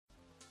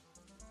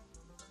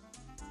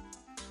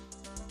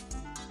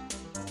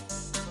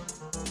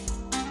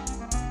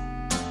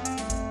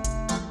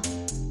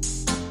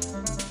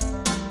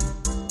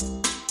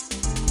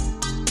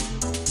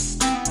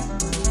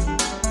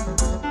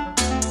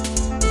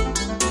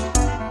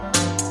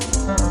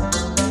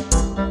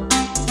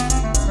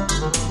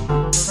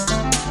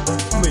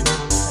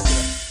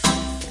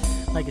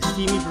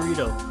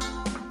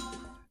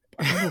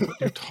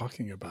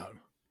talking about?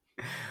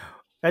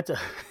 That's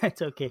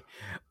okay.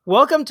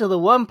 Welcome to the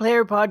One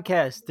Player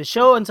Podcast, the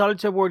show on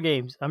solitaire board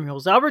games. I'm your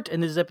host Albert,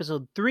 and this is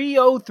episode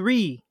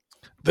 303.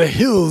 The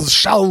hills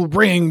shall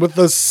ring with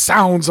the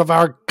sounds of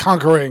our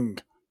conquering.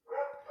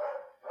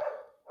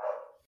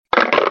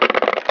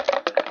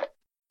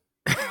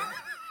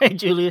 Hey,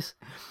 Julius.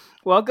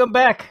 Welcome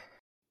back.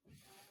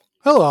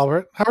 Hello,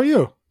 Albert. How are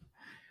you?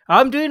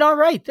 I'm doing all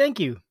right, thank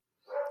you.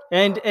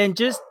 And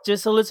just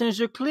so listeners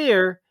are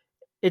clear,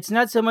 it's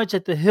not so much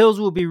that the hills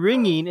will be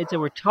ringing; it's that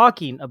we're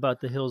talking about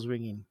the hills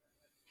ringing.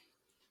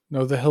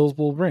 No, the hills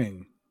will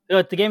ring.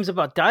 But the game's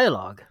about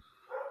dialogue.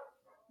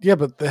 Yeah,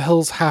 but the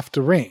hills have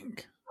to ring.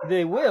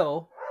 They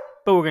will,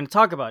 but we're going to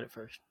talk about it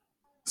first.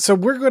 So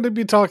we're going to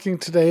be talking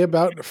today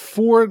about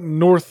For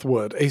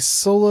Northwood, a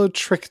solo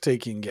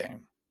trick-taking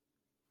game.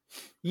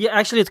 Yeah,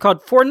 actually, it's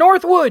called For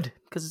Northwood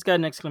because it's got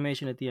an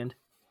exclamation at the end.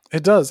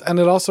 It does, and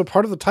it also,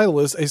 part of the title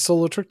is a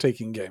solo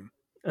trick-taking game.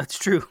 That's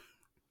true.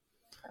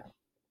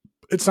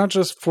 It's not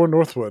just For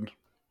Northwood.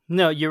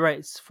 No, you're right.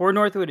 It's For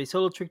Northwood, a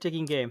solo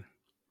trick-taking game.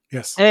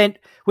 Yes. And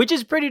which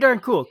is pretty darn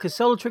cool because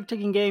solo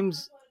trick-taking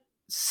games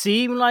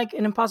seem like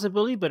an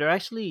impossibility, but are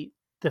actually,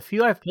 the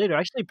few I've played are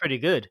actually pretty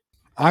good.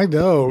 I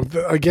know.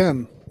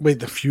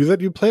 The few that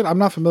you played? I'm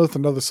not familiar with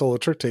another solo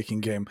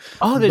trick-taking game.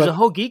 Oh, there's a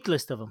whole geek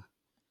list of them.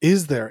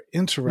 Is there?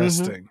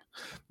 Interesting.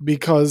 Mm-hmm.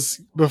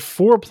 Because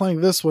before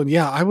playing this one,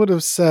 I would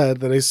have said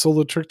that a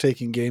solo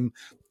trick-taking game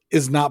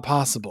is not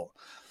possible.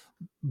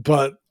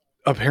 But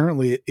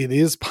apparently it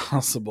is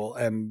possible,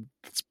 and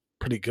it's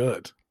pretty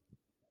good.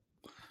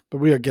 But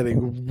we are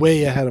getting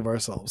way ahead of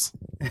ourselves.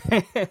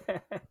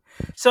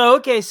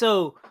 So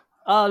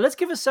let's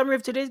give a summary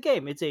of today's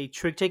game. It's a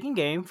trick-taking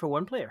game for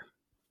one player.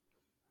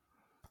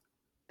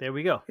 There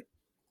we go.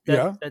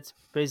 That's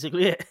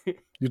basically it.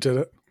 You did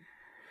it.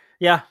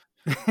 Yeah.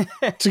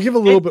 To give a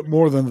little bit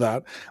more than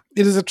that,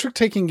 it is a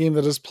trick-taking game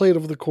that is played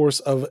over the course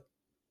of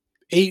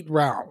 8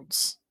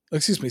 rounds.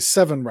 Excuse me,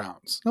 7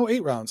 rounds. No,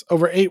 8 rounds.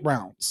 Over 8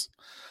 rounds.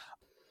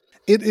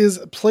 It is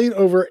played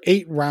over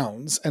 8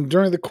 rounds, and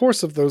during the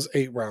course of those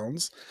 8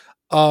 rounds,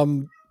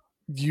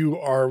 you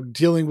are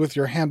dealing with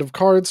your hand of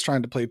cards,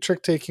 trying to play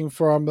trick-taking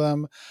from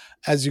them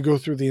as you go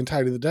through the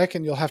entirety of the deck,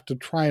 and you'll have to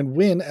try and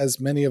win as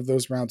many of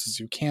those rounds as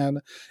you can.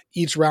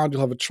 Each round,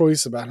 you'll have a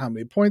choice about how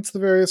many points the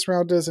various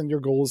round is, and your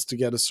goal is to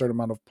get a certain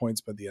amount of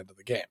points by the end of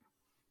the game.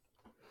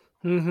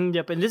 Mm-hmm,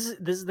 yep, and this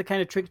is the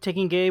kind of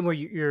trick-taking game where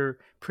you're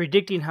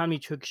predicting how many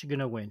tricks you're going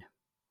to win.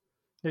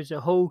 There's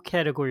a whole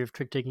category of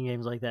trick-taking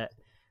games like that,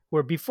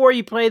 where before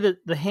you play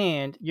the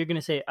hand, you're going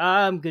to say,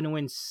 I'm going to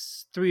win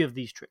 3 of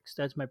these tricks.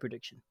 That's my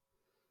prediction.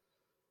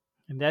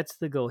 And that's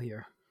the goal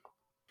here.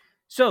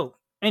 So,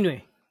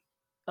 anyway,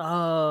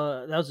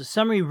 that was the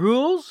summary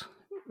rules.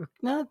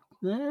 No,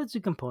 let's do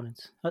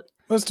components.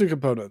 Let's do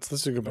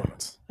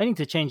components. I need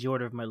to change the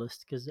order of my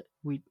list because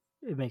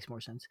it makes more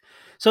sense.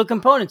 So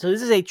components. So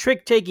this is a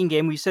trick-taking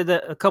game. We said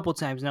that a couple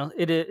times now.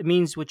 It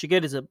means what you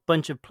get is a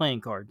bunch of playing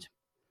cards.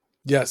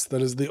 Yes,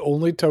 that is the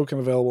only token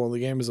available in the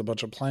game is a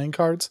bunch of playing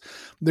cards.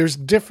 There's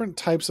different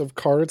types of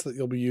cards that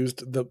will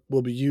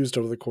be used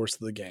over the course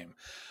of the game.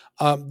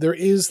 There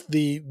is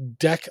the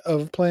deck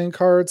of playing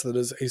cards that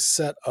is a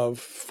set of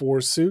 4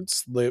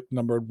 suits,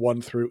 numbered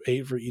 1 through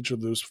 8 for each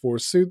of those 4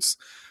 suits.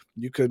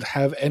 You could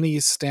have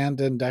any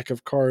stand-in deck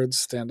of cards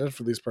stand in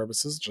for these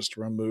purposes. Just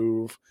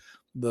remove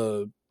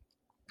the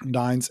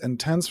 9s and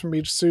 10s from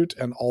each suit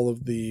and all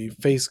of the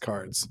face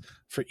cards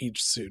for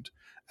each suit.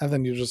 And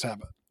then you just have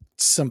it.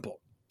 It's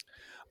simple.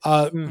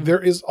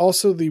 There is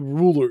also the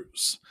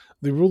rulers.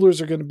 The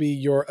rulers are going to be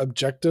your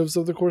objectives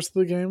of the course of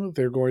the game.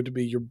 They're going to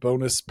be your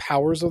bonus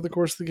powers of the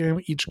course of the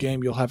game. Each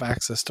game, you'll have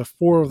access to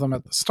 4 of them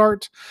at the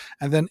start,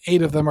 and then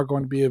 8 of them are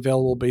going to be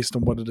available based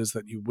on what it is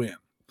that you win.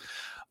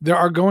 There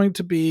are going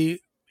to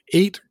be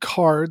 8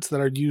 cards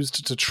that are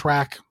used to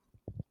track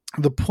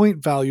the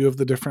point value of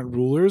the different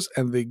rulers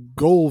and the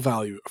goal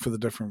value for the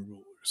different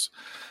rulers.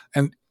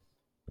 And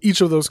each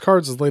of those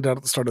cards is laid out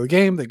at the start of the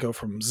game. They go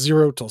from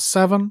 0 till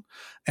 7,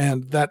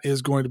 and that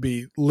is going to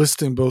be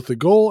listing both the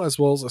goal as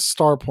well as the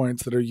star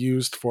points that are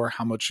used for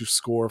how much you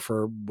score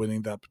for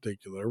winning that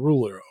particular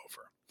ruler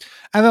over.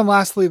 And then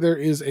lastly, there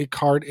is a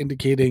card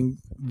indicating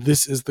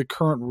this is the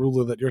current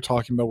ruler that you're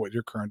talking about, what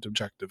your current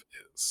objective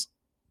is.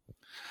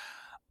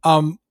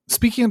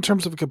 Speaking in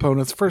terms of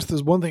components, first,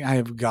 there's one thing I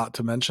have got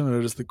to mention, and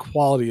it is the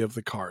quality of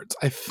the cards.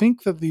 I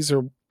think that these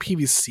are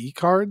PVC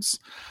cards,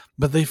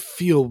 but they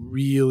feel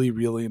really,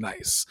 really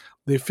nice.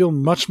 They feel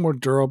much more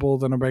durable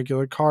than a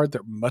regular card.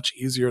 They're much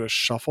easier to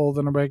shuffle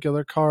than a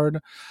regular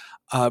card.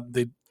 I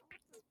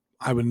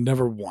would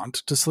never want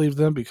to sleeve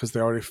them because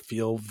they already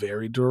feel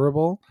very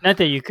durable. Not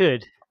that you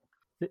could.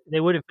 They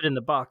wouldn't fit in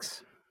the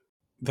box.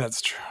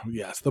 That's true.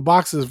 Yes, the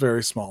box is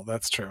very small.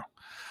 That's true.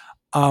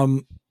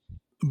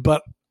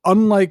 But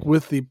unlike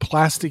with the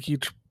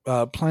plasticky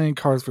playing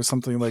cards for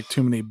something like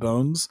Too Many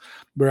Bones,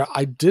 where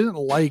I didn't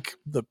like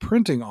the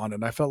printing on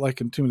it. I felt like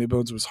in Too Many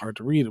Bones it was hard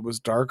to read. It was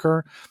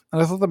darker.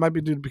 And I thought that might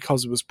be due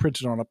because it was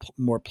printed on a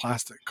more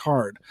plastic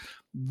card.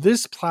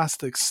 This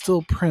plastic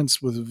still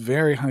prints with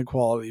very high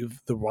quality.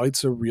 The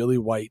whites are really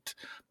white.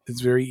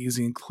 It's very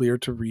easy and clear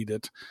to read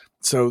it.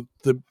 So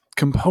the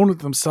component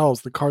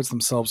themselves, the cards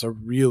themselves, are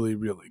really,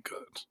 really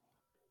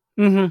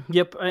good.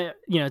 Yep.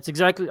 It's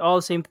exactly all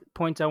the same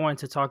points I wanted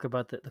to talk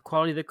about: the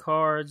quality of the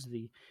cards,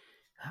 the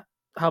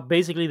how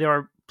basically there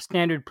are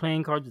standard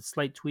playing cards with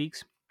slight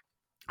tweaks.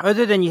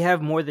 Other than you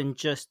have more than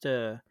just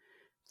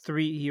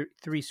three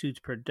suits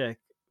per deck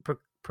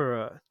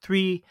per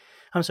three.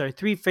 I'm sorry,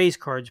 three face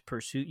cards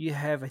per suit. You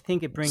have, I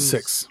think it brings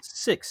 6.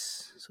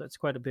 six, so that's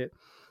quite a bit.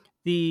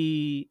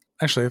 The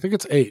Actually, I think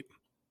it's 8.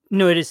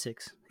 No, it is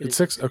six. It It's is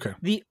six. 6? Okay.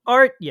 The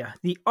art, yeah,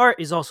 the art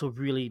is also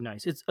really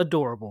nice. It's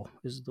adorable,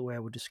 is the way I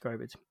would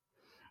describe it.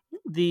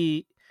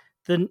 The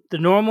the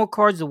normal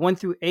cards, the 1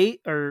 through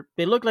 8, are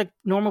they look like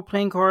normal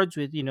playing cards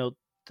with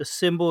the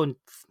symbol, and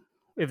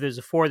if there's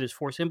a 4, there's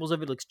 4 symbols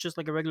of it. It looks just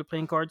like a regular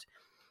playing cards.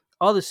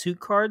 All the suit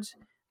cards,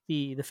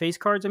 the face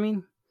cards, I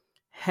mean,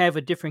 have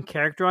a different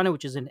character on it,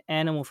 which is an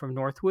animal from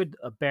Northwood: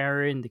 a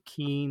baron, the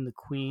king, the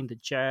queen, the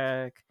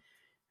jack,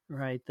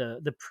 right?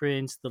 The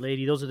prince, the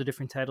lady. Those are the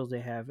different titles they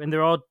have, and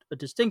they're all a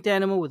distinct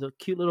animal with a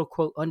cute little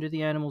quote under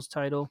the animal's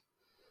title.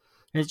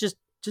 And it's just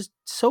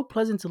so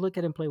pleasant to look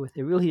at and play with.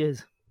 It really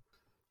is.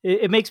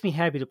 It makes me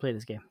happy to play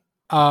this game.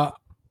 Uh,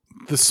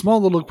 the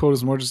small little quote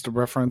is more just a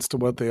reference to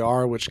what they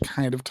are, which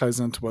kind of ties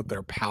into what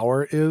their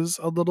power is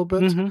a little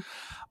bit.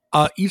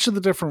 Mm-hmm. Each of the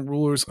different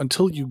rulers,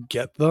 until you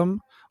get them,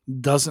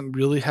 doesn't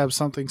really have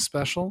something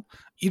special.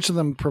 Each of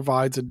them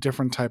provides a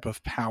different type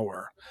of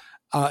power.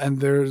 And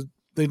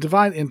they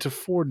divide into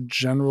 4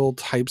 general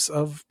types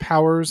of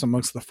powers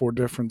amongst the 4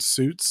 different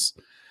suits.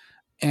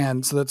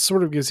 And so that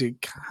sort of gives you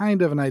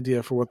kind of an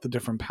idea for what the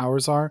different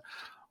powers are.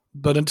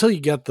 But until you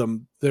get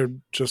them, they're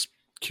just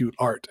cute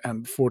art.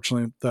 And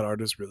fortunately, that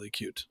art is really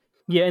cute.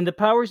 Yeah, and the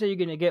powers that you're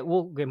gonna get,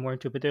 we'll get more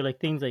into it, but they're like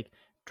things like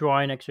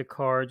drawing extra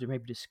cards, or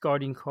maybe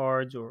discarding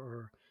cards,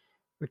 or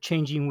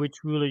changing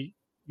which ruler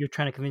you're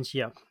trying to convince.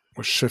 Yeah,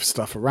 Or shift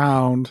stuff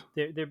around.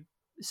 they're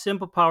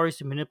simple powers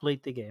to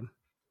manipulate the game.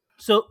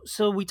 So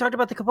we talked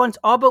about the components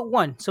all but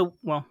one. So,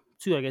 well,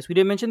 two, I guess. We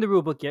didn't mention the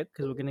rule book yet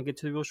because we're gonna get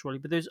to the rules shortly.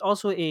 But there's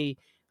also a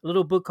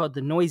little book called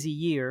The Noisy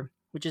Year,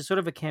 which is sort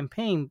of a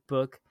campaign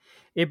book.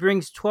 It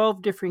brings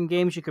 12 different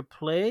games you could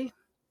play,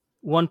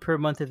 one per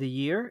month of the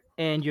year,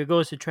 and your goal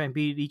is to try and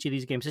beat each of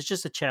these games. It's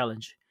just a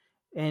challenge,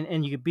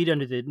 and you can beat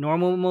under the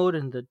normal mode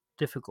and the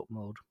difficult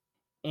mode.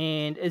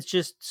 And it's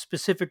just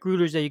specific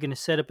rulers that you're going to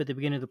set up at the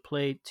beginning of the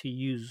play to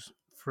use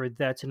for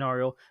that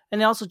scenario.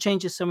 And it also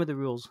changes some of the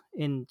rules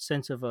in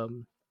sense of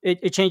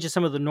it changes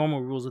some of the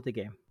normal rules of the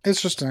game.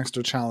 It's just an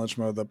extra challenge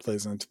mode that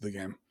plays into the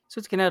game. So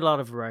it's gonna add a lot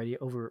of variety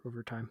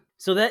over time.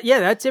 So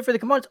that's it for the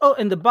components. Oh,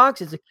 and the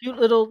box is a cute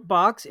little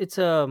box.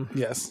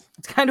 Yes.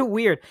 It's kind of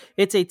weird.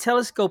 It's a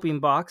telescoping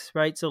box,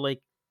 right? So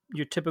like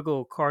your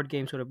typical card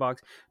game sort of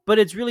box, but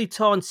it's really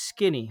tall and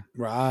skinny.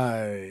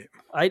 Right.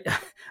 I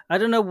I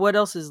don't know what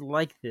else is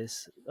like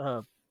this.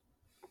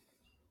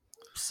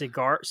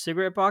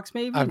 Cigarette box,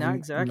 maybe? Not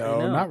exactly. No,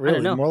 No, not I don't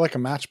really. know. More like a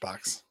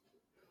matchbox.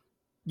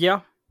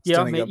 Yeah,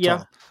 Standing up yeah,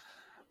 tall.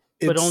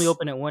 but only It's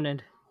open at one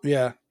end.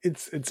 yeah,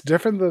 it's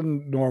different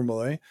than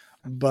normally,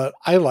 but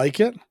I like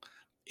it.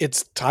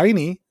 It's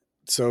tiny,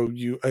 so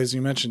you, as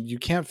you mentioned, you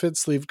can't fit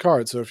sleeve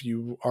cards. So if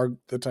you are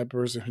the type of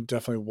person who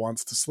definitely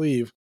wants to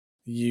sleeve,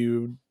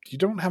 you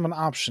don't have an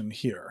option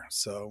here.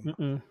 So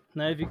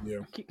Now, if you yeah,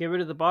 get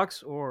rid of the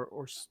box or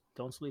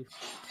don't sleeve.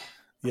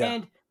 yeah,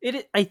 And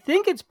I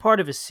think it's part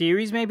of a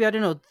series. Maybe, I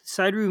don't know.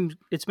 Side Rooms.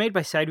 It's made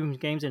by Side Rooms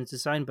Games and it's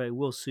designed by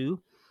Will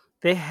Sue.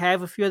 They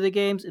have a few other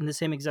games in the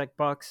same exact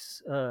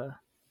box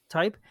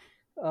type.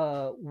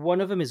 One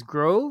of them is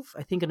Grove.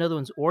 I think another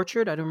one's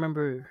Orchard. I don't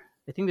remember.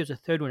 I think there's a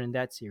third one in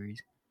that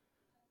series.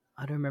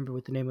 I don't remember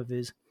what the name of it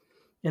is.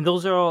 And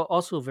those are all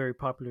also very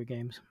popular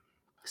games.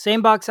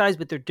 Same box size,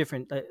 but they're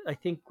different. I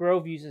think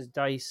Grove uses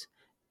dice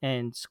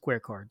and square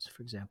cards,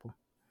 for example.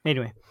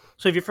 Anyway,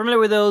 so if you're familiar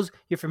with those,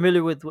 you're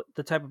familiar with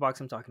the type of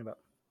box I'm talking about.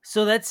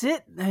 So that's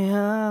it.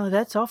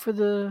 That's all for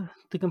the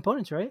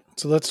components, right?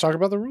 So let's talk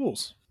about the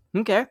rules.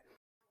 Okay.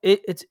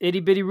 It's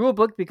itty bitty rule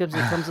book because it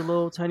comes a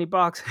little tiny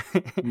box.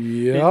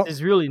 Yep.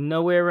 There's really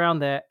no way around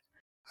that.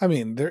 I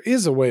mean, there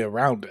is a way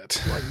around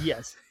it. Well,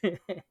 yes.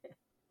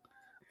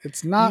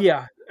 It's not.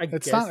 Yeah, I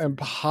It's guess. not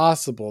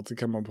impossible to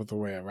come up with a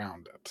way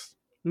around it.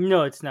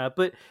 No, it's not.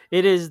 But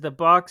it is the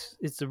box.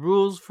 It's the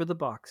rules for the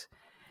box.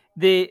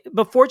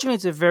 But fortunately,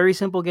 it's a very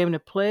simple game to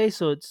play,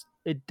 so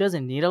it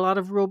doesn't need a lot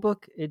of rule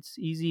book. It's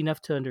easy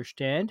enough to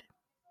understand.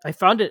 I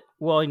found it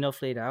well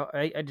enough laid out.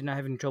 I did not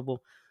have any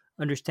trouble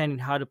understanding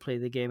how to play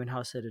the game and how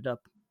to set it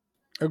up.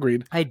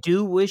 Agreed. I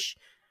do wish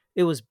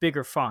it was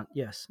bigger font.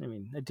 Yes, I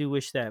mean I do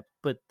wish that,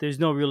 but there's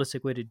no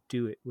realistic way to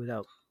do it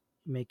without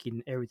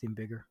making everything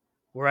bigger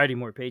or adding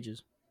more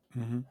pages.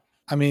 Mm-hmm.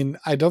 I mean,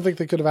 I don't think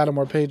they could have added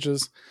more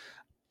pages.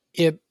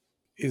 It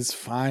is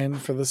fine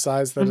for the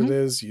size that it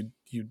is.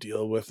 You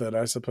deal with it,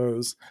 I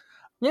suppose.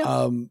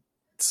 Yeah.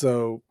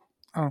 So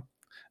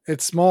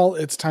it's small,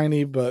 it's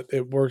tiny, but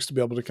it works to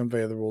be able to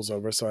convey the rules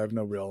over. So I have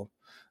no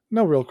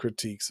real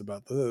critiques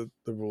about the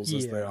rules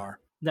as they are.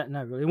 Not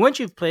really. Once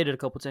you've played it a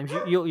couple times,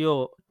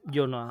 you'll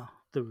know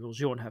the rules.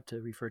 You won't have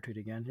to refer to it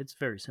again. It's a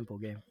very simple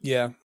game.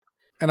 Yeah.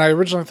 And I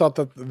originally thought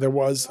that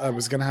I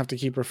was going to have to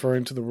keep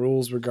referring to the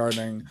rules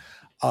regarding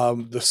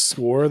the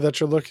score that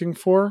you're looking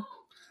for,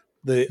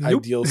 the Nope.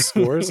 ideal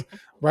scores.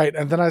 Right.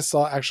 And then I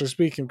saw, actually,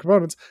 speaking of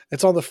components,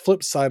 it's on the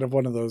flip side of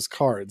one of those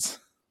cards.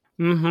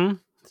 Mm-hmm.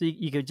 So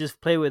you could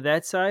just play with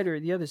that side or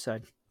the other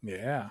side.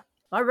 Yeah.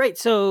 All right.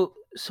 So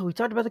we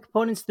talked about the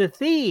components. The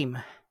theme.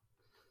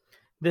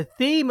 The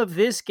theme of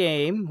this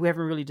game, we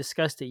haven't really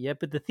discussed it yet,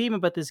 but the theme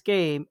about this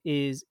game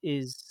is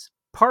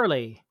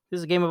parlay. This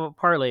is a game about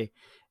parlay,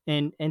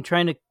 and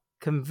trying to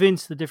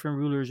convince the different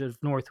rulers of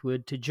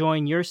Northwood to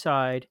join your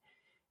side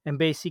and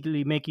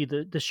basically make you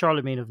the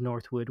Charlemagne of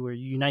Northwood, where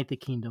you unite the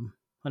kingdom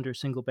under a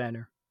single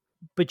banner.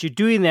 But you're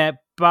doing that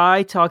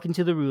by talking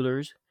to the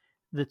rulers.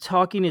 The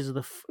talking is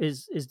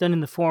done in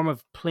the form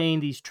of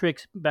playing these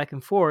tricks back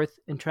and forth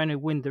and trying to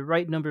win the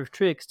right number of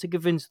tricks to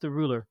convince the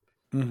ruler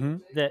Mm-hmm.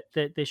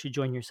 that they should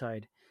join your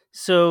side.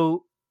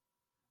 So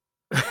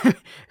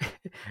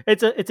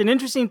it's an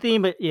interesting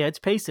theme, but yeah, it's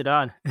pasted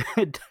on.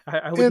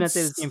 I would not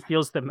say this It's, game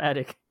feels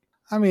thematic.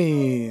 I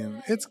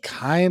mean, it's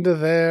kind of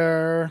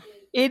there.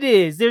 It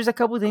is. There's a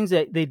couple of things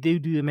that they do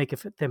to make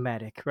it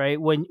thematic, right?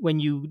 When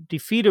you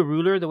defeat a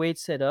ruler, the way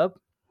it's set up,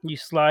 you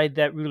slide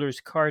that ruler's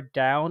card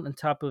down on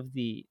top of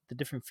the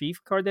different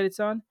fief card that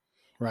it's on,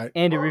 Right.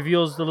 and it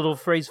reveals the little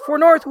phrase "for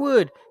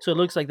Northwood." So it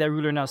looks like that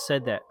ruler now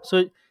said that.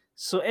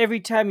 So every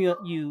time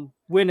you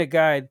win a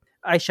guide,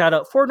 I shout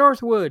out "for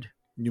Northwood,"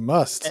 You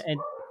must. and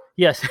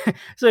yes,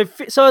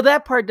 so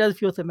that part does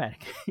feel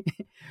thematic,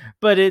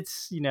 but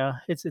it's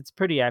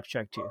pretty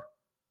abstract too.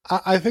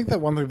 I think that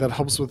one thing that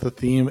helps with the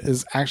theme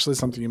is actually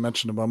something you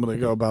mentioned a moment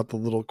ago about the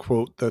little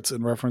quote that's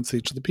in reference to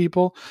each of the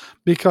people,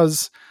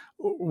 because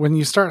when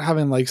you start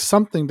having like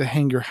something to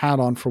hang your hat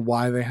on for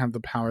why they have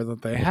the power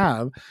that they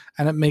have,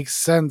 and it makes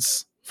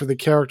sense for the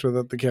character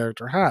that the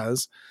character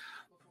has,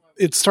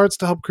 it starts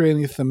to help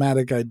create a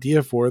thematic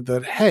idea for it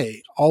that,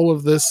 hey, all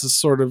of this is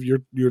sort of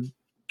you're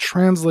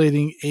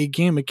translating a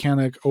game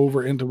mechanic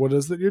over into what it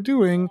is that you're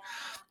doing,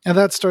 and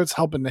that starts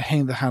helping to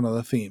hang the hat on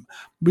the theme.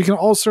 We can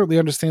all certainly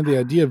understand the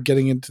idea of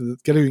getting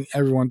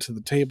everyone to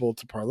the table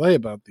to parlay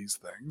about these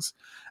things,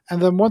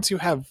 and then once you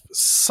have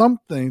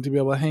something to be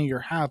able to hang your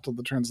hat on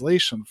the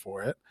translation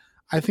for it,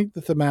 I think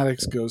the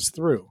thematics goes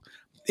through.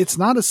 It's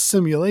not a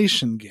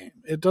simulation game.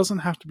 It doesn't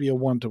have to be a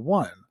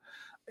one-to-one.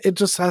 It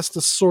just has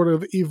to sort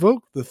of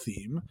evoke the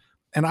theme,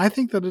 and I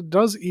think that it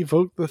does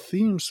evoke the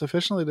theme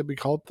sufficiently to be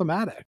called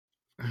thematic.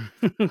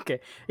 Okay,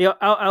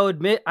 I'll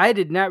admit I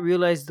did not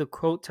realize the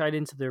quote tied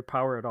into their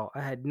power at all.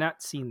 I had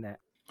not seen that.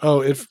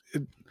 Oh, it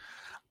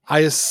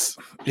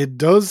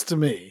does to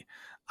me.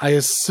 I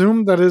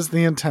assume that is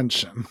the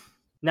intention.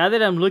 Now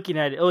that I'm looking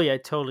at it, oh yeah,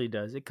 it totally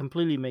does. It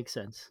completely makes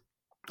sense.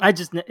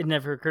 It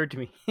never occurred to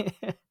me.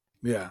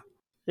 Yeah.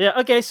 Yeah.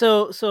 Okay.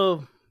 So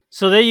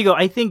there you go.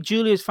 I think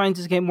Julius finds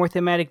this game more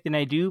thematic than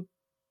I do,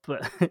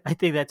 but I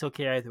think that's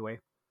okay either way.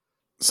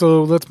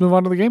 So let's move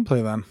on to the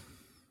gameplay then.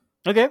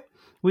 Okay.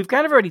 We've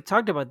kind of already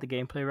talked about the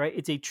gameplay, right?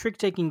 It's a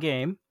trick-taking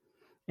game,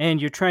 and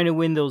you're trying to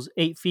win those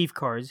 8 fief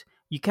cards.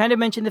 You kind of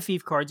mentioned the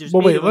fief cards. There's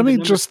Well, wait. 8 of Let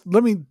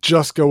them. me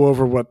just go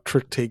over what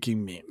trick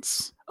taking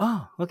means.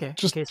 Oh, okay.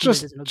 Just In case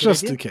somebody doesn't know, good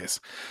just idea. in case.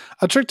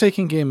 A trick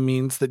taking game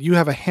means that you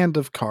have a hand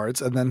of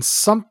cards, and then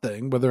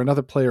something, whether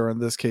another player, in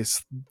this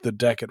case the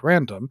deck at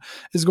random,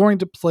 is going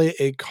to play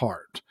a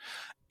card.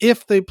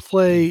 If they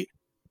play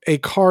a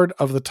card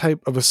of the type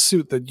of a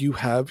suit that you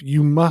have,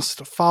 you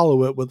must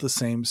follow it with the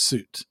same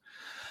suit.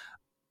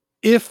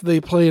 If they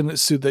play in a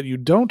suit that you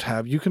don't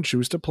have, you can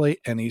choose to play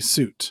any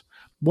suit.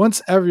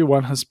 Once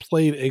everyone has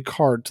played a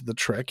card to the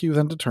trick, you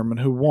then determine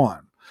who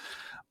won.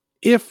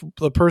 If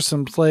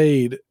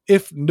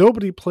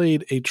nobody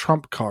played a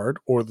trump card,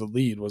 or the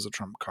lead was a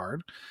trump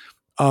card,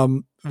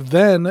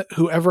 then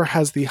whoever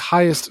has the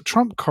highest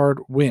trump card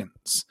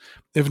wins.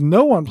 If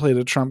no one played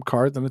a trump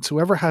card, then it's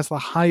whoever has the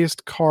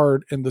highest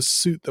card in the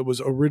suit that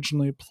was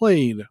originally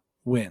played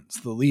wins,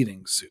 the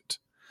leading suit.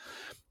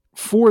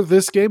 For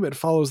this game, it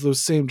follows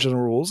those same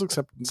general rules,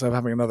 except instead of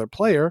having another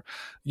player,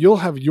 you'll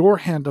have your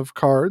hand of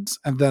cards,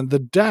 and then the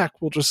deck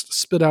will just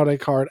spit out a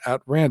card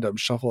at random,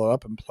 shuffle it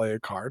up, and play a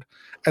card.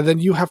 And then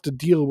you have to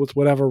deal with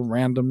whatever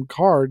random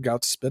card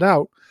got spit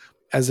out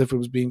as if it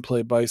was being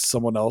played by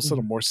someone else in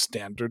a more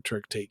standard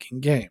trick-taking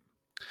game.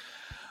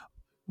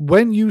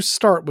 When you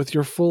start with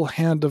your full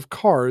hand of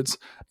cards,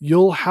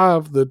 you'll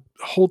have the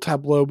whole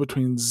tableau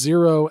between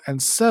 0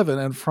 and 7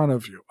 in front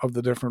of you of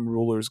the different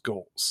rulers'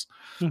 goals.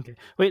 Okay.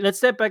 Wait, let's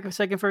step back a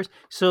second first.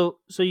 So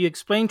you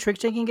explain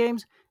trick-taking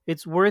games.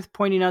 It's worth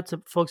pointing out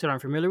to folks that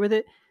aren't familiar with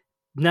it.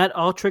 Not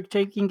all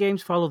trick-taking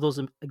games follow those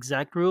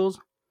exact rules.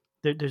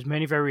 There's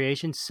many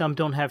variations. Some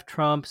don't have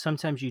trump.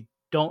 Sometimes you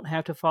don't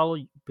have to follow,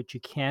 but you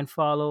can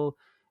follow,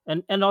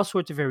 and all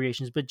sorts of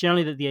variations. But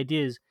generally, the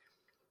idea is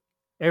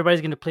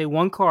everybody's going to play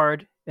one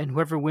card, and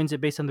whoever wins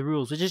it based on the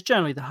rules, which is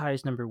generally the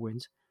highest number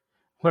wins.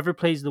 Whoever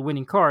plays the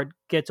winning card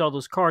gets all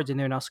those cards, and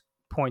they're now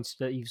points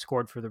that you've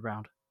scored for the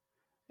round.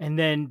 And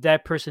then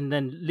that person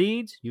then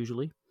leads,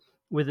 usually,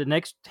 with the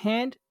next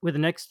hand, with the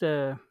next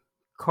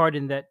card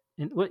in that,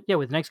 with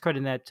the next card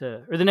in that,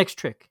 or the next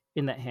trick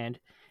in that hand,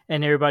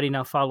 and everybody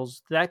now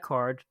follows that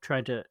card,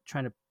 trying to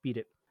beat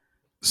it.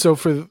 So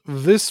for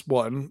this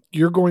one,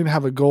 you're going to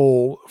have a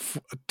goal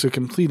to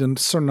complete a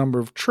certain number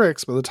of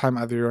tricks by the time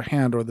either your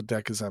hand or the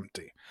deck is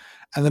empty.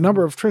 And the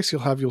number of tricks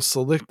you'll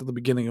select at the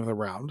beginning of the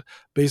round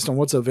based on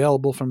what's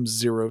available from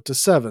 0 to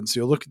 7. So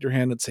you'll look at your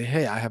hand and say,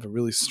 hey, I have a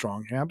really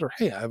strong hand, or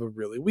hey, I have a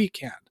really weak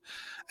hand.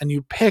 And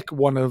you pick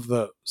one of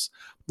those.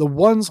 The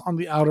ones on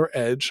the outer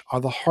edge are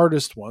the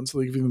hardest ones, so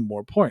they give you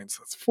more points.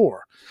 That's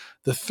 4.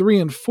 The 3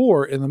 and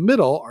 4 in the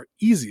middle are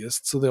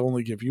easiest, so they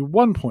only give you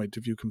 1 point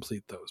if you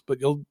complete those. But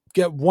you'll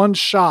get one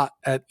shot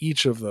at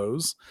each of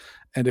those.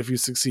 And if you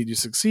succeed, you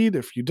succeed.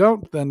 If you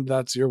don't, then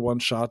that's your one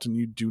shot, and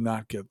you do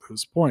not get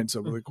those points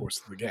over the course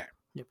of the game.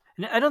 Yep.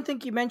 And I don't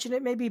think you mentioned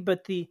it, maybe,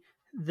 but the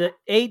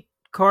 8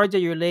 cards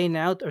that you're laying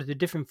out are the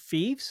different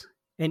thieves,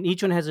 and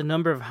each one has a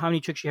number of how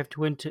many tricks you have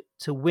to win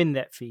to win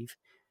that thief.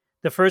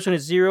 The first one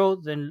is 0,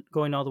 then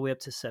going all the way up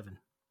to 7.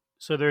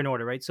 So they're in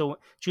order, right? So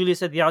Julia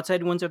said the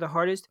outside ones are the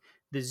hardest.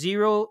 The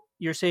 0,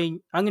 you're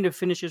saying, I'm going to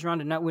finish this round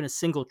and not win a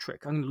single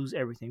trick. I'm going to lose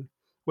everything.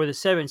 Where the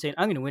 7 saying,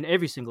 I'm going to win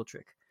every single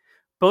trick.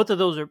 Both of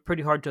those are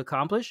pretty hard to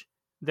accomplish.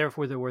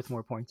 Therefore, they're worth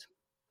more points.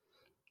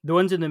 The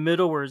ones in the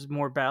middle, where it's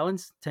more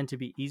balanced, tend to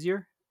be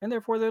easier, and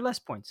therefore they're less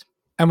points.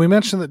 And we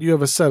mentioned that you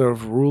have a set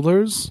of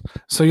rulers.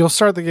 So you'll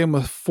start the game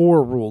with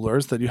 4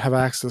 rulers that you have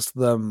access to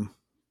them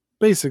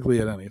basically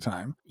at any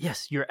time.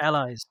 Yes, your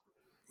allies.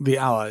 The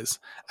allies.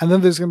 And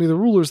then there's going to be the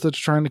rulers that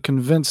you're trying to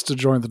convince to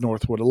join the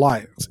Northwood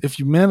Alliance. If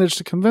you manage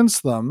to convince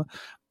them,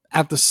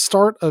 at the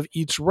start of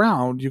each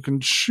round, you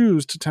can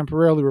choose to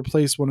temporarily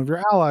replace one of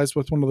your allies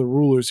with one of the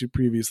rulers you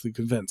previously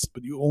convinced,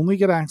 but you only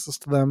get access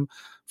to them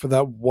for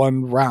that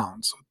one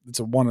round. So it's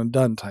a one and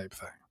done type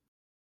thing.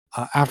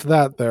 After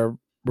that, they're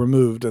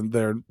removed, and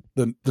the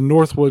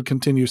Northwood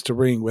continues to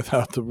ring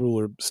without the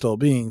ruler still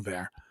being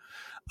there.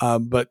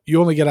 But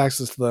you only get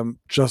access to them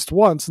just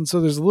once, and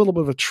so there's a little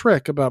bit of a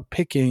trick about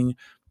picking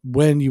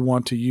when you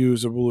want to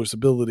use a ruler's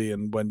ability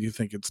and when you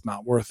think it's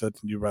not worth it,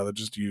 and you'd rather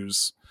just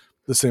use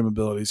the same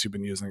abilities you've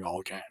been using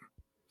all game.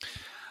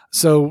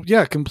 So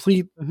yeah,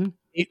 complete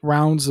 8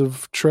 rounds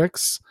of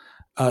tricks.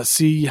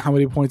 See how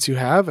many points you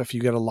have. If you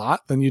get a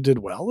lot, then you did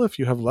well. If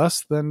you have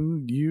less,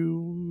 then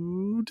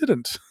you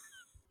didn't.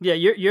 Yeah,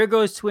 your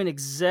goal is to win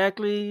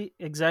exactly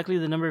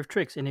the number of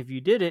tricks, and if you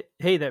did it,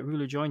 hey, that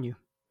ruler joined you.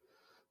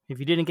 If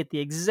you didn't get the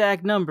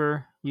exact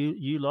number,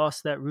 you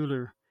lost that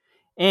ruler,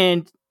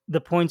 and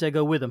the points that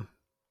go with them,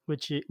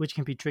 which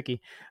can be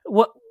tricky.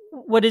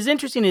 What is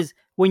interesting is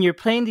when you're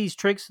playing these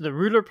tricks, the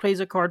ruler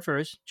plays a card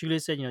first. Julia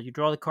said, you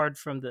draw the card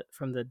from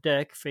the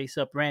deck face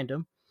up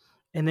random,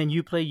 and then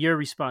you play your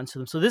response to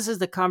them. So this is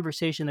the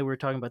conversation that we're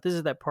talking about. This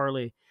is that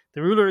parlay.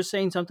 The ruler is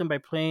saying something by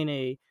playing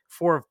a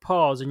 4 of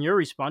paws, and you're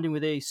responding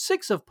with a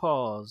 6 of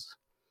paws.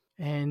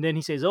 And then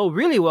he says, oh,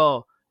 really?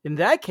 Well, in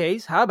that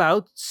case, how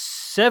about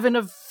 7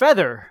 of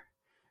feather?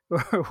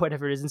 Or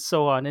whatever it is, and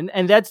so on.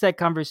 And that's that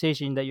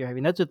conversation that you're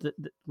having. That's what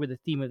where the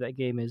theme of that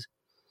game is.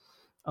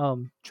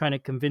 Trying to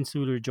convince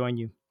ruler to join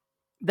you.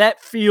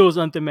 That feels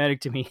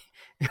unthematic to me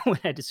when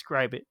I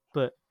describe it,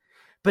 but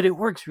it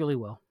works really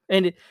well.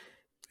 And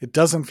it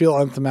doesn't feel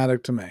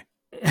unthematic to me.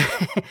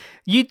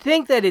 You'd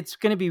think that it's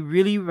going to be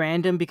really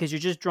random because you're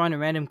just drawing a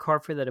random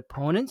card for that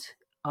opponent.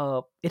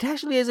 It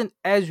actually isn't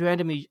as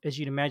random as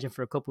you'd imagine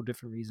for a couple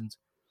different reasons.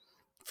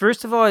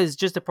 First of all, it's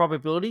just a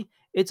probability.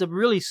 It's a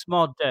really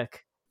small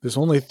deck. There's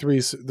only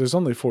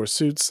 4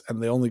 suits,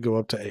 and they only go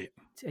up to 8.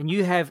 And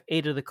you have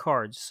 8 of the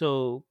cards,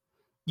 so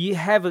you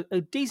have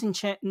a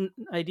decent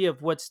idea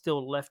of what's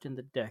still left in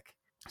the deck.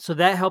 So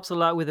that helps a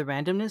lot with the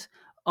randomness.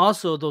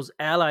 Also, those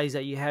allies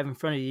that you have in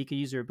front of you, you can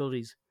use their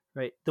abilities,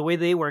 right? The way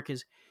they work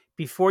is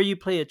before you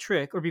play a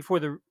trick, or before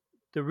the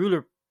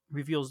ruler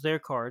reveals their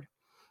card,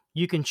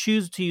 you can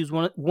choose to use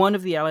one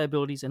of the ally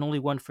abilities and only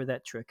one for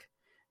that trick.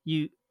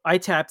 I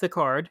tap the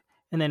card,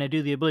 and then I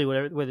do the ability,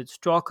 whether it's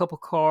draw a couple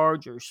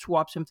cards or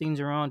swap some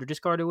things around or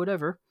discard or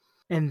whatever.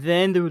 And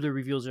then the ruler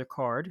reveals their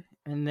card,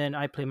 and then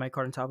I play my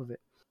card on top of it.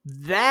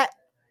 That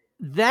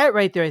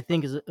right there, I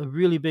think, is a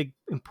really big,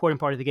 important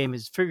part of the game,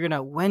 is figuring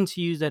out when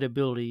to use that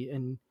ability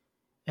and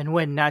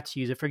when not to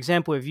use it. For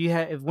example,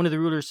 if one of the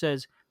rulers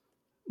says,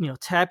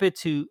 tap it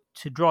to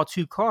draw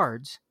 2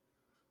 cards,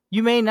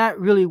 you may not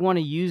really want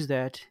to use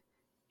that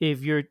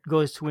if your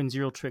goal is to win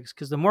 0 tricks,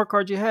 because the more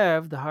cards you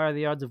have, the higher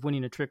the odds of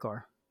winning a trick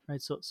are,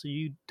 right? So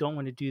you don't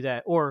want to do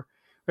that. Or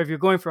if you're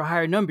going for a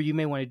higher number, you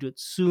may want to do it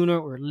sooner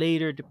or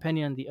later,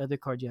 depending on the other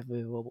cards you have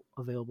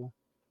available.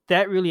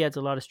 That really adds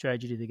a lot of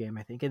strategy to the game,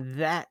 I think. And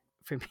that,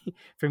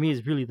 for me,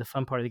 is really the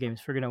fun part of the game,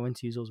 is figuring out when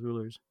to use those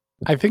rulers.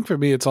 I think for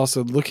me, it's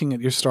also looking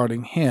at your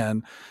starting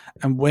hand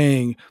and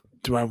weighing,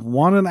 do I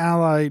want an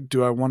ally?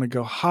 Do I want to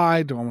go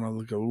high? Do I want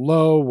to go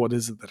low? What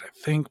is it that I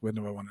think? When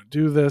do I want to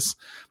do this?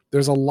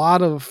 There's a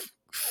lot of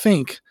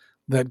think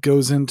that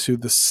goes into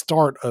the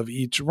start of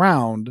each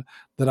round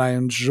that I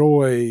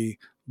enjoy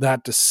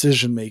that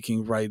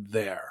decision-making right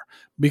there.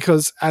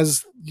 Because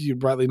as you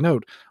rightly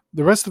note,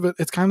 the rest of it,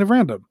 it's kind of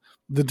random.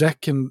 the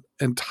deck can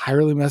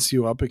entirely mess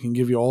you up. It can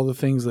give you all the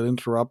things that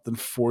interrupt and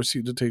force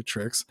you to take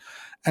tricks.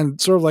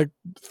 And sort of like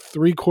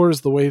 3/4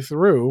 of the way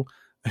through,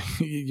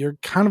 you're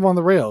kind of on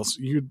the rails.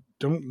 You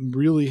don't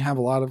really have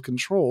a lot of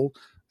control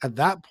at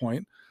that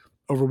point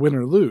over win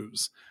or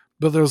lose.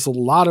 But there's a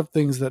lot of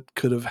things that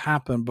could have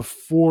happened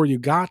before you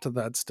got to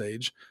that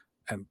stage,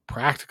 and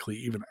practically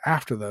even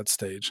after that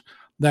stage,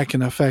 that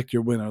can affect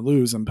your win or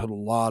lose and put a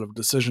lot of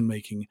decision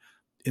making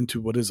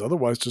into what is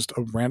otherwise just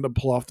a random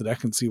pull off the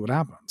deck and see what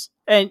happens.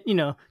 And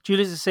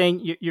Julius is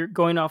saying you're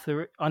going off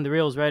on the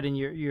rails, right? And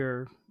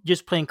you're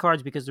just playing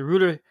cards because the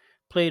ruler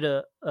played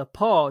a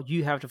paw.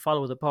 You have to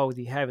follow with a paw whether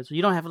you have it, so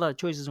you don't have a lot of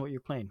choices in what you're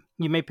playing.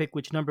 You may pick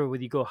which number,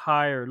 whether you go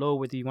high or low,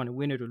 whether you want to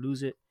win it or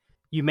lose it.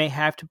 You may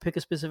have to pick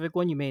a specific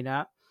one. You may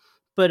not.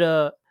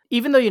 But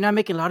even though you're not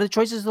making a lot of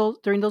choices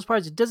during those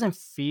parts, it doesn't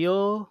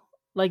feel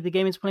like the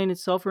game is playing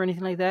itself or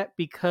anything like that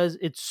because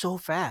it's so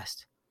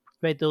fast,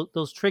 right?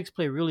 Those tricks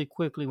play really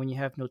quickly when you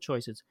have no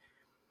choices.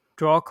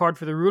 Draw a card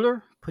for the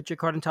ruler, put your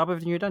card on top of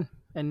it, and you're done.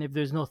 And if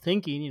there's no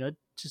thinking, it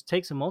just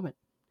takes a moment.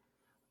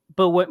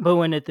 But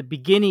when at the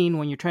beginning,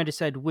 when you're trying to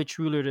decide which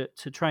ruler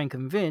to try and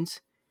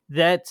convince,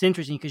 that's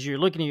interesting because you're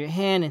looking at your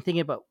hand and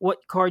thinking about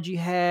what cards you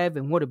have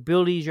and what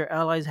abilities your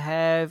allies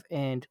have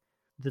and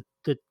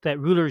that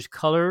ruler's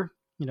color,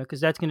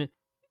 because that's going to,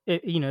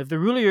 if the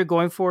ruler you're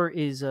going for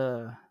is,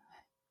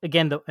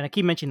 again, and I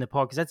keep mentioning the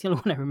paw because that's the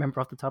only one I remember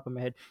off the top of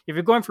my head. If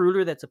you're going for a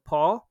ruler that's a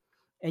paw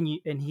and you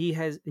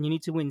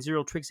need to win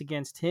 0 tricks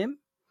against him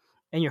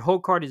and your whole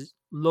card is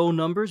low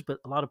numbers but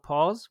a lot of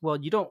paws, well,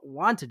 you don't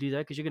want to do that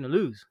because you're going to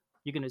lose.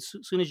 You're going to, as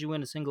soon as you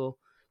win a single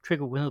trick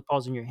with one of the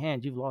paws in your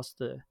hand, you've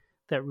lost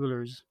that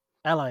ruler's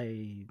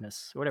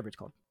allyness, or whatever it's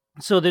called.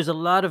 So there's a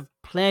lot of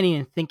planning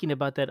and thinking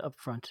about that up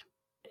front.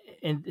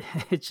 And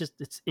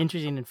it's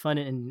interesting and fun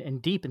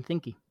and deep and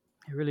thinking.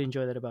 I really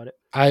enjoy that about it.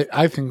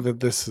 I think that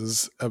this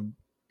is an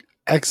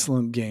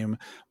excellent game.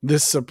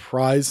 This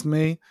surprised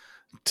me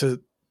to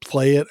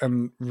play it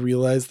and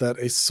realize that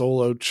a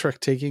solo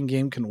trick-taking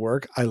game can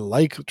work. I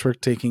like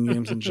trick-taking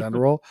games in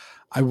general.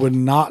 I would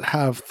not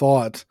have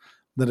thought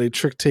that a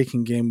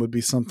trick-taking game would be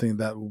something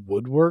that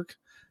would work,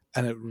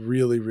 and it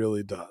really,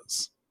 really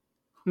does.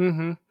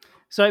 Mm-hmm.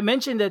 So I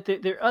mentioned that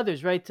there are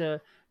others, right?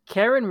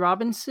 Karen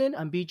Robinson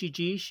on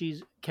BGG,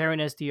 she's Karen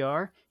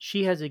SDR.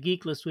 She has a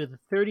geek list with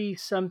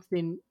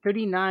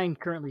 39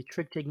 currently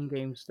trick-taking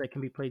games that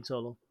can be played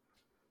solo.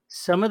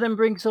 Some of them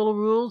bring solo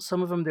rules.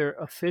 Some of them, they're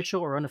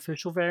official or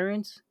unofficial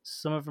variants.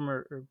 Some of them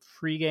are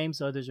free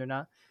games. Others are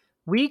not.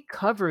 We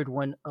covered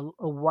one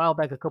a while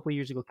back, a couple of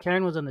years ago.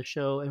 Karen was on the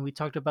show, and we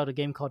talked about a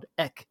game called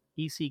Eck,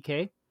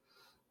 E-C-K,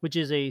 which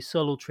is a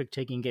solo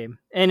trick-taking game.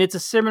 And it's a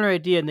similar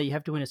idea in that you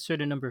have to win a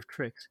certain number of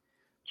tricks.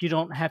 You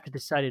don't have to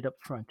decide it up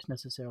front,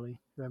 necessarily,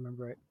 if I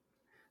remember right.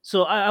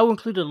 So I will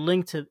include a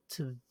link to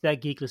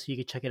that geek list so you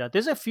can check it out.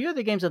 There's a few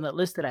other games on that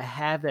list that I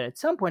have that at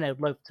some point I'd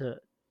love to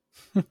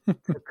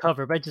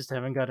cover, but I just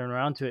haven't gotten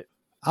around to it.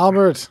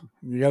 Albert,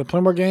 you got to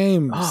play more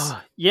games.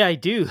 Oh, yeah, I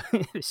do.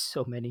 There's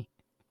so many.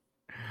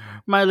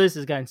 My list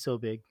has gotten so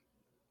big.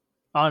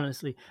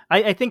 Honestly,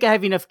 I think I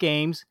have enough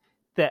games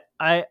that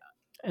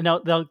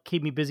they'll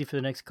keep me busy for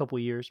the next couple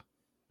of years.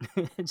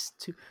 It's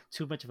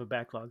too much of a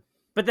backlog.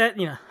 But that,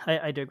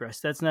 I digress.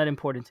 That's not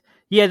important.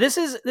 Yeah, this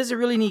is a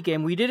really neat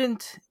game.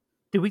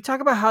 Did we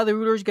talk about how the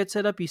rulers get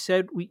set up?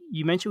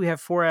 You mentioned we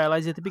have 4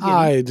 allies at the beginning.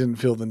 I didn't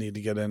feel the need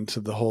to get into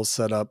the whole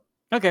setup.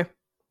 Okay,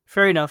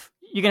 fair enough.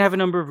 You can have a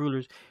number of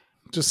rulers.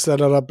 Just set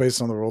it up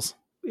based on the rules.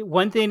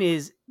 One thing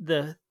is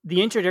the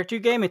introductory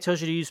game. It tells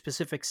you to use a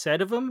specific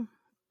set of them.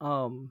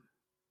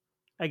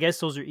 I guess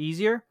those are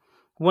easier.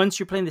 Once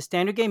you're playing the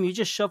standard game, you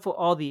just shuffle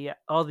all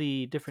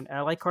the different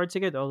ally cards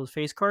together, all those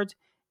face cards,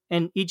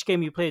 and each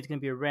game you play is going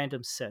to be a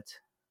random set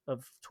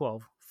of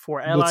 12.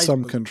 4 allies with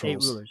some with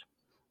controls. 8 rulers.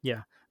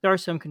 Yeah, there are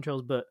some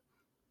controls, but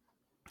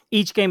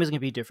each game is going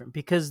to be different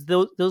because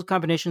those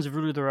combinations of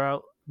ruler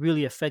throughout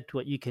really affect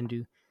what you can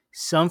do.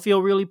 Some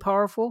feel really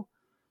powerful,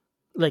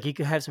 like you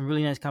could have some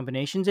really nice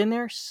combinations in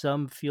there.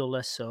 Some feel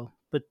less so,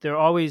 but they're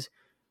always,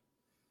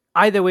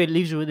 either way, it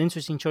leaves you with an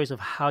interesting choice of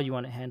how you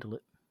want to handle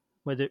it,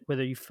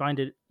 whether you find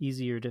it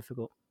easy or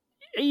difficult.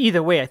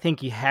 Either way, I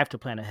think you have to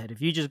plan ahead.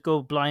 If you just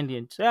go blindly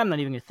and say, I'm not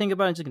even going to think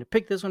about it, I'm just going to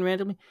pick this one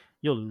randomly,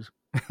 you'll lose.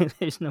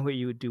 There's no way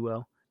you would do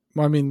well.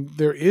 Well, I mean,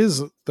 there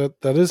is that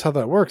is how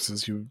that works,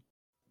 is you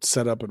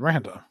set up at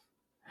random.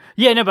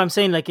 Yeah, no, but I'm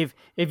saying, like, if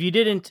you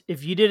didn't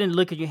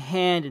look at your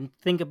hand and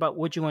think about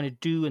what you want to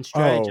do and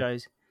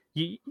strategize,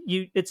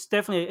 it's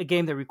definitely a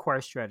game that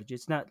requires strategy.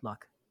 It's not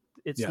luck.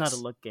 It's not a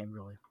luck game,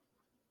 really.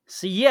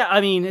 So yeah, I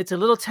mean, it's a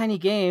little tiny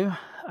game.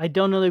 I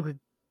don't know that we could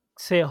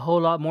say a whole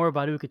lot more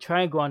about it. We could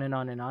try and go on and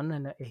on and on.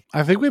 And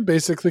I think we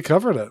basically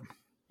covered it.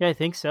 Yeah, I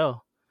think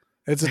so.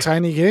 It's a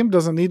tiny game.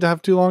 Doesn't need to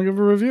have too long of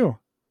a review.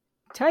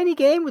 Tiny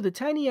game with a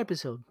tiny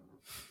episode.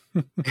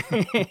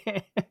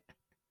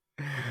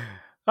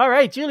 All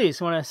right,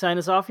 Julius, want to sign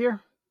us off here?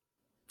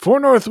 For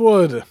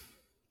Northwood.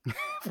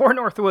 For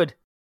Northwood.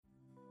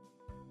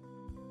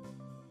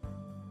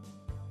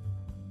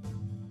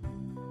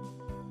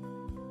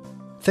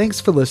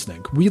 Thanks for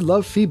listening. We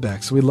love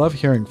feedback, so we love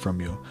hearing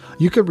from you.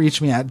 You can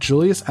reach me at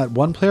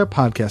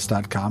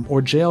julius@oneplayerpodcast.com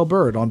or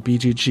JLBird on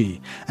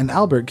BGG, and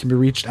Albert can be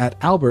reached at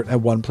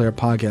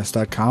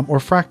albert@oneplayerpodcast.com or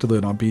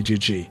Fractaloon on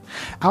BGG.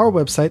 Our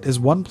website is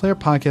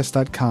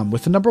oneplayerpodcast.com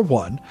with the number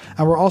 1,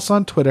 and we're also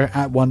on Twitter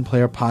at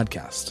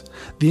oneplayerpodcast.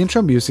 The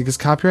intro music is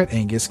copyright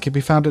Angus, can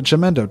be found at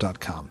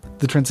jamendo.com.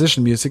 The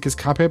transition music is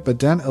copyright by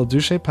Dan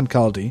Elduce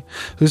Pancaldi,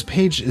 whose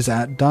page is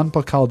at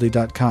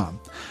donpancaldi.com.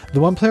 The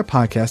One Player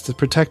Podcast is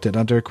protected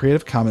under a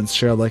Creative Commons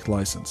share-alike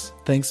license.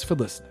 Thanks for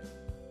listening.